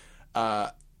time,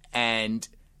 and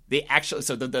they actually,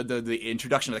 so the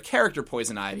introduction of the character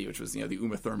Poison Ivy, which was, the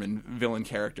Uma Thurman villain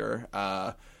character,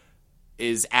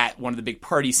 is at one of the big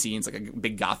party scenes, like a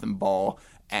big Gotham ball,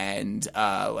 and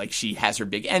like she has her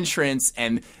big entrance,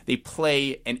 and they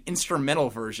play an instrumental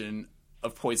version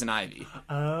of Poison Ivy.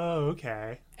 Oh,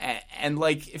 okay. And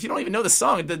like, if you don't even know the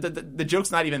song, the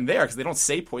joke's not even there because they don't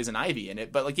say Poison Ivy in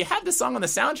it. But like, you have the song on the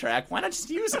soundtrack, why not just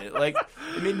use it? Like,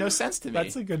 it made no sense to me.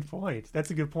 That's a good point.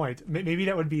 Maybe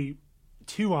that would be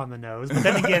too on the nose, but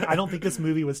then again, I don't think this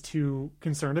movie was too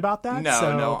concerned about that. No,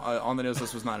 on the nose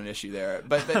list was not an issue there.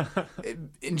 But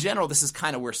in general, this is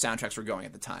kind of where soundtracks were going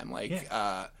at the time. Like,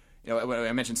 when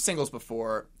I mentioned singles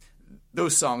before,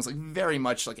 those songs like very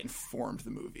much like informed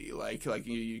the movie. Like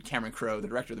Cameron Crowe, the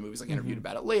director of the movie, was like interviewed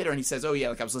about it later, and he says, "Oh yeah,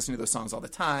 like I was listening to those songs all the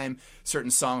time.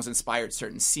 Certain songs inspired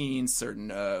certain scenes,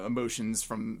 certain emotions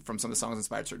from some of the songs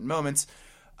inspired certain moments."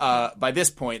 by this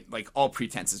point, like all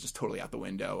pretense is just totally out the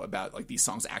window about like these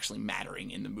songs actually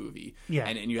mattering in the movie. Yeah.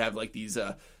 And you have like these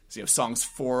songs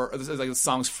from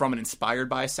and inspired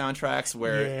by soundtracks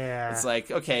where it's like,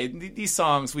 okay, these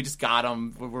songs, we just got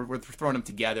them, we're throwing them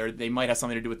together. They might have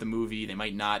something to do with the movie, they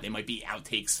might not. They might be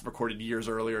outtakes recorded years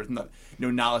earlier, no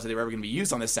knowledge that they were ever going to be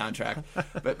used on this soundtrack.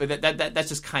 but that's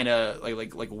just kind of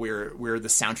like where the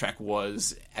soundtrack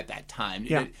was at that time.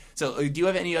 Yeah. So do you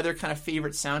have any other kind of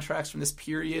favorite soundtracks from this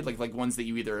period, like ones that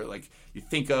you either like you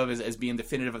think of as being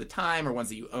definitive of the time, or ones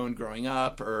that you owned growing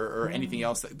up, or anything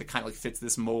else that kind of like fits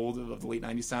this mold of the late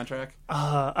 90s soundtrack?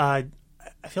 I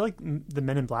feel like the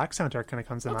Men in Black soundtrack kind of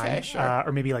comes to mind. Sure.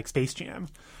 Or maybe like Space Jam.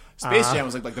 Space Jam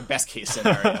was like the best case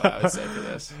scenario, I would say, for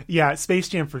this. Yeah, Space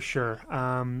Jam for sure.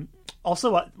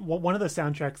 Also, one of the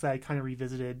soundtracks that I kind of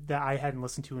revisited that I hadn't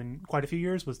listened to in quite a few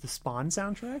years was the Spawn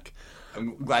soundtrack.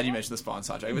 I'm glad you mentioned the Spawn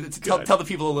soundtrack. Tell the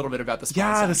people a little bit about the Spawn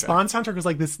soundtrack. Yeah, the Spawn soundtrack was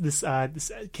like this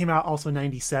came out also in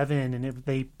 97, and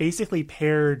they basically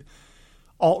paired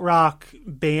alt-rock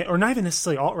band, or not even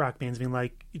necessarily alt-rock bands, I mean,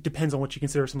 like, it depends on what you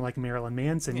consider something like Marilyn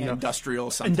Manson. Yeah, you know,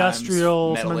 industrial, sometimes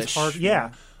metalish.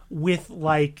 Hard, with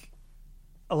like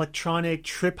electronic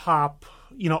trip-hop,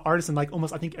 artists, and like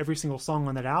almost I think every single song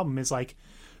on that album is like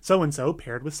so-and-so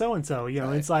paired with so-and-so,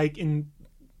 right. It's like, and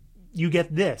you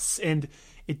get this, and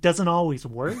it doesn't always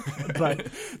work, but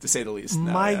to say the least.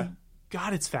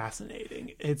 God, it's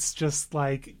fascinating. It's just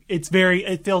like, it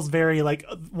feels very like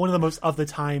one of the most of the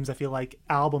times, I feel like,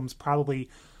 albums probably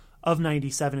of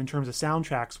 97 in terms of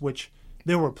soundtracks, which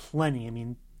there were plenty. I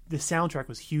mean, the soundtrack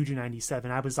was huge in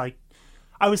 97. I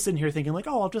was sitting here thinking like,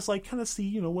 oh, I'll just like kind of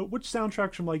see, which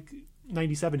soundtracks from like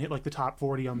 97 hit like the top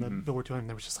 40 on the Billboard 200, and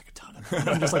there was just like a ton of them.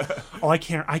 I'm just like, oh, I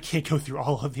can't go through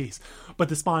all of these. But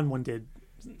the Spawn one did.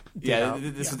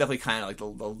 This was definitely kind of like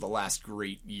the last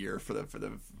great year for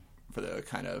the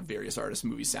kind of various artists'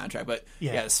 movie soundtrack. But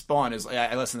Spawn is,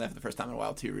 I listened to that for the first time in a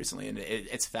while too recently, and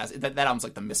it's fast. That album's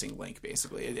like the missing link,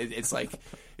 basically. It's like,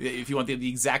 if you want the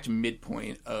exact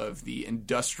midpoint of the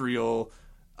industrial,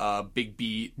 big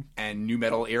beat and nu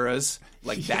metal eras,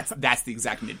 like that's the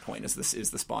exact midpoint is the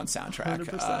Spawn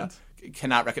soundtrack.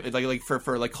 Cannot recommend, like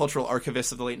for like cultural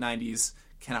archivists of the late 90s,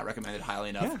 cannot recommend it highly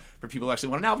enough for people who actually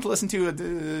want an album to listen to.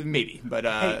 Maybe, but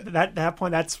that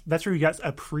point, that's where you got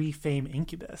a pre-fame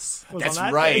Incubus. That's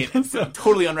right.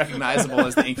 Totally unrecognizable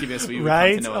as the Incubus we would come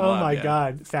to know and love. Oh my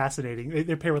god, fascinating.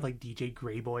 They're paired with like DJ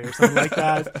Greyboy or something like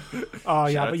that. Oh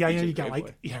yeah, but you got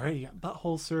like you got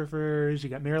Butthole Surfers, you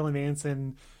got Marilyn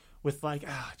Manson with like,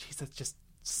 that's just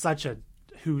such a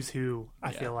who's who.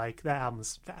 I feel like that album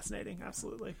is fascinating.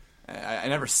 Absolutely. I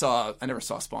never saw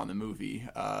Spawn the movie.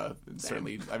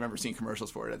 Certainly, I remember seeing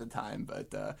commercials for it at the time,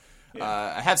 but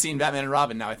I have seen Batman and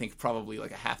Robin now. I think probably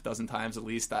like a half dozen times at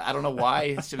least. I don't know why.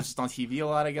 It was just on TV a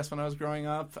lot, I guess, when I was growing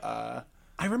up. I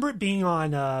remember it being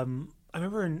on. I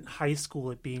remember in high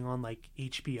school it being on like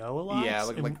HBO a lot.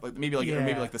 Yeah, maybe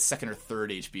like the second or third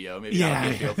HBO. Maybe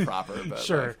not HBO proper, but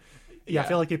sure. I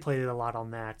feel like they played it a lot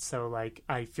on that, so like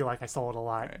I feel like I saw it a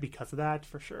lot because of that,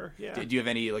 for sure. Yeah. Do you have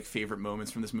any like favorite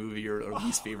moments from this movie, or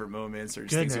least favorite moments, or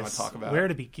just things you want to talk about? Where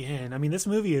to begin? I mean, this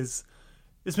movie is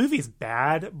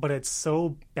bad, but it's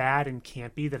so bad and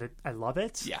campy that I love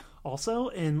it. Yeah. Also,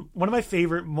 and one of my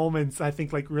favorite moments, I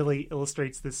think, like really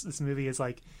illustrates this movie is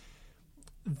like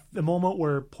the moment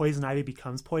where Poison Ivy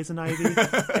becomes Poison Ivy,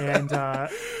 and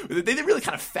they really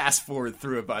kind of fast forward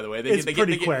through it. By the way, it's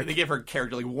pretty quick. They give her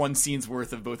character like one scene's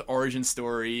worth of both origin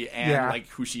story and like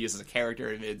who she is as a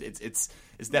character. It's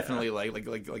definitely like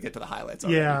get to the highlights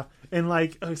already. Yeah, and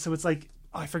like so it's like,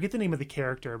 I forget the name of the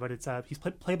character, but it's he's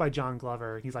played by John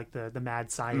Glover. He's like the mad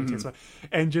scientist,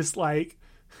 and just like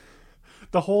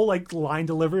the whole like line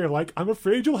delivery of like, I'm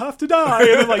afraid you'll have to die,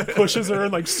 and then like pushes her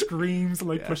and like screams and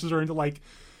like pushes her into like,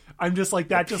 I'm just like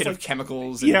that, just like of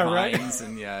chemicals and vines,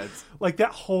 and it's like that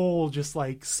whole just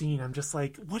like scene. I'm just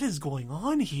like, what is going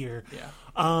on here?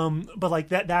 But like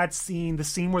that scene, the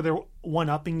scene where they're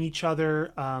one-upping each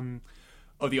other.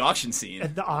 The auction scene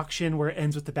at the auction where it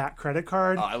ends with the back credit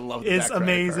card. Oh, I love it's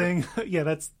amazing. Yeah,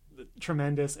 that's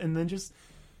tremendous. And then just,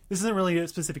 this isn't really a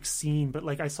specific scene, but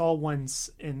like I saw once,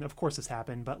 and of course this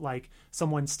happened, but like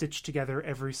someone stitched together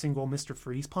every single Mr.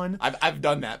 Freeze pun. I've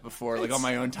done that before, like on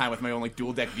my own time with my own like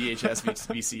dual deck VHS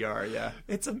VCR. Yeah,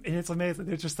 it's amazing.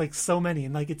 There's just like so many,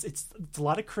 and like it's a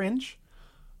lot of cringe,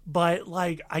 but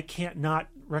like I can't not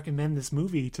recommend this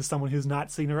movie to someone who's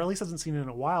not seen it, or at least hasn't seen it in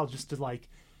a while, just to like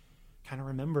kind of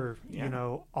remember,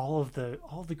 all of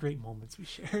the great moments we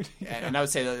shared. And I would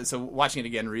say that, so watching it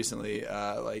again recently,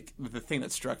 like the thing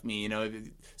that struck me,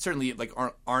 certainly like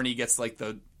Arnie gets like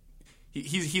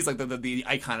he's like the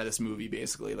icon of this movie,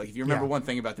 basically. Like, if you remember one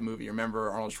thing about the movie, you remember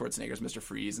Arnold Schwarzenegger's Mr.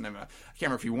 Freeze, and I can't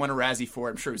remember if he won a Razzie for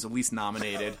it. I'm sure he was at least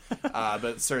nominated,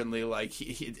 but certainly, like,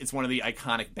 it's one of the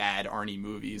iconic bad Arnie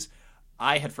movies.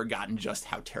 I had forgotten just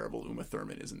how terrible Uma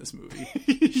Thurman is in this movie.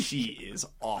 She is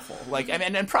awful. Like,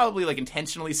 and probably like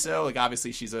intentionally so. Like,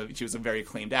 obviously she was a very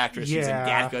acclaimed actress. She was in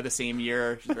Gattaca the same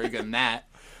year. She's very good in that.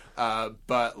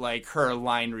 But like her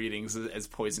line readings as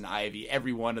Poison Ivy,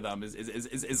 every one of them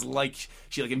is like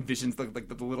she like envisions like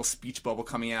the little speech bubble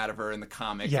coming out of her in the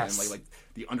comic, and like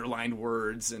the underlined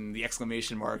words and the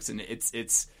exclamation marks, and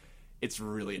it's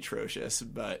really atrocious,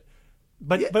 but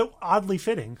oddly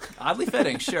fitting. Oddly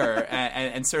fitting, sure,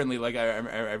 and certainly like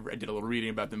I did a little reading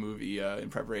about the movie in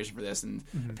preparation for this, and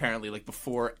apparently like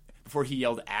before he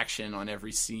yelled action on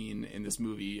every scene in this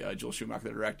movie, Joel Schumacher,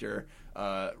 the director,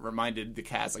 reminded the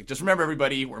cast, like, just remember,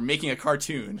 everybody, we're making a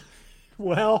cartoon.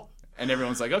 Well, and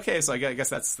everyone's like, okay, so I guess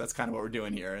that's kind of what we're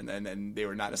doing here. And then they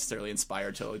were not necessarily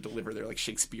inspired to like, deliver their like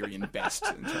Shakespearean best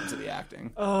in terms of the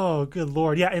acting. Oh, good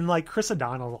Lord. Yeah. And like Chris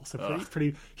O'Donnell also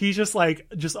pretty, he's just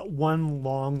one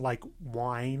long like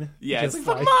whine. Yeah. Just it's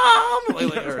like, the mom,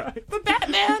 the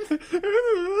Batman.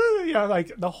 Yeah.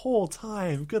 Like the whole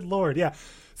time. Good Lord. Yeah.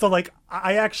 So like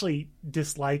I actually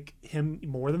dislike him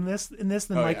more than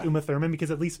Uma Thurman,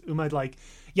 because at least Uma, like,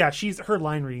 yeah, her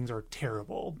line readings are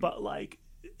terrible, but like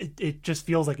it just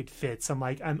feels like it fits.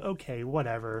 I'm okay,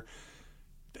 whatever.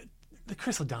 The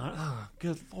Chris O'Donnell, oh,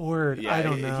 good Lord, yeah, I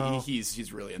don't know.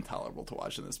 He's really intolerable to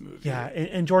watch in this movie. Yeah,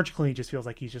 and George Clooney just feels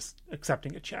like he's just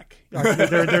accepting a check.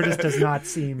 There just does not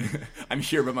seem. I'm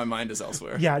here, but my mind is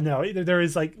elsewhere. Yeah, no, there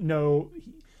is like no,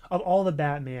 of all the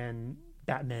Batmen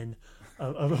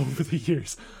of over the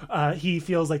years, he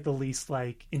feels like the least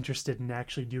like interested in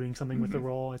actually doing something with the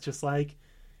role. It's just like,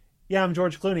 yeah, I'm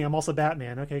George Clooney, I'm also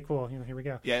Batman. Okay, cool. Here we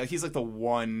go. Yeah, he's like the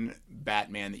one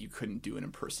Batman that you couldn't do an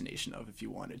impersonation of if you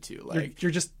wanted to. Like, you're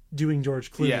just doing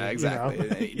George Clooney. Yeah,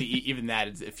 exactly. Even that,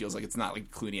 it feels like it's not like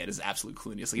Clooney at his absolute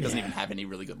Clooney. It's like he doesn't even have any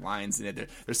really good lines in it.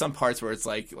 There's some parts where it's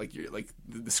like you're like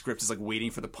the script is like waiting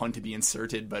for the pun to be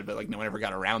inserted, but like no one ever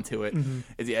got around to it.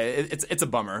 It's a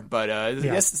bummer, but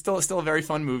yes, still a very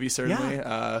fun movie, certainly.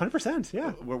 Yeah, 100%.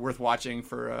 Yeah, worth watching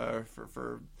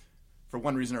for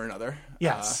one reason or another.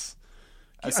 Yes.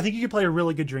 I think you could play a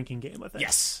really good drinking game with it.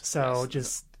 Yes. So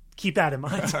just keep that in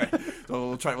mind. All right. So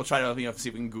we'll try to see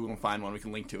if we can Google and find one. We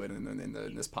can link to it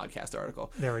in this podcast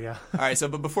article. There we go. All right. So,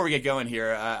 but before we get going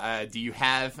here, do you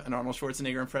have an Arnold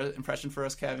Schwarzenegger impression for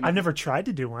us, Kevin? I've never tried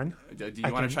to do one. Do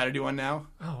you want to try to do one now?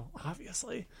 Oh,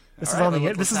 obviously. This is on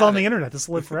the internet. This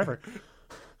will live forever.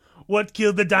 What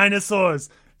killed the dinosaurs?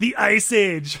 The Ice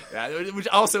Age. Yeah, which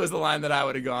also is the line that I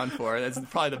would have gone for. That's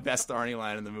probably the best Arnie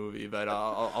line in the movie, but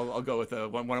I'll go with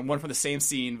one from the same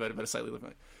scene, but a slightly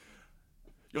different.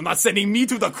 You're not sending me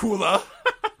to the cooler.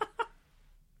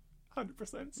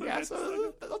 100%. Yeah,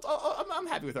 so I'm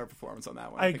happy with our performance on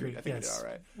that one. I agree. I think we did all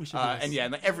right. We should and yeah,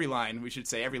 and every line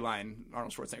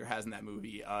Arnold Schwarzenegger has in that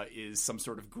movie is some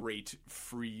sort of great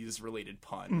Freeze-related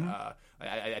pun.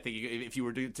 I think if you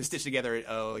were to stitch together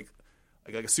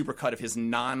like a super cut of his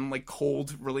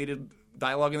cold related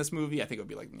dialogue in this movie, I think it would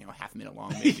be like half a minute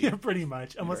long, maybe. Yeah, pretty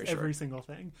much, almost every single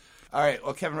thing. All right,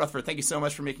 well, Kevin Rutherford, thank you so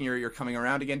much for making your coming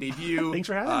around again debut. Thanks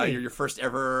for having me. Your first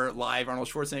ever live Arnold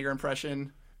Schwarzenegger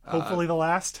impression. Hopefully the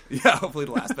last. Yeah, hopefully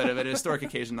the last, but a historic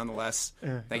occasion nonetheless.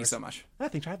 Thank you so much. Yeah,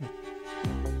 thanks for having me.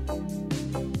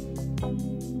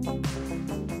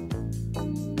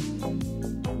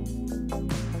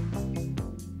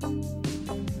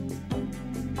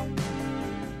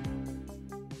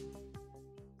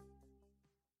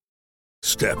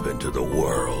 Step into the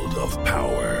world of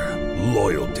power,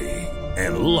 loyalty,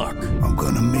 and luck. I'm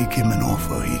gonna make him an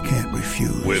offer he can't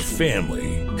refuse. With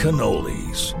family,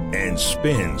 cannolis, and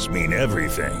spins mean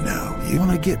everything. Now, you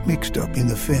wanna get mixed up in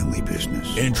the family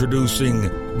business. Introducing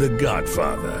The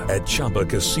Godfather at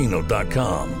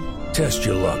ChumbaCasino.com. Test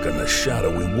your luck in the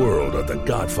shadowy world of The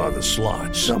Godfather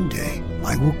slot. Someday,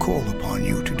 I will call upon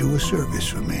you to do a service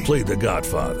for me. Play The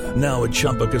Godfather, now at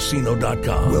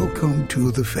ChumbaCasino.com. Welcome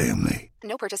to the family.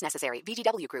 No purchase necessary.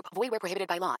 VGW Group. Void where prohibited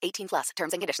by law. 18+.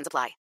 Terms and conditions apply.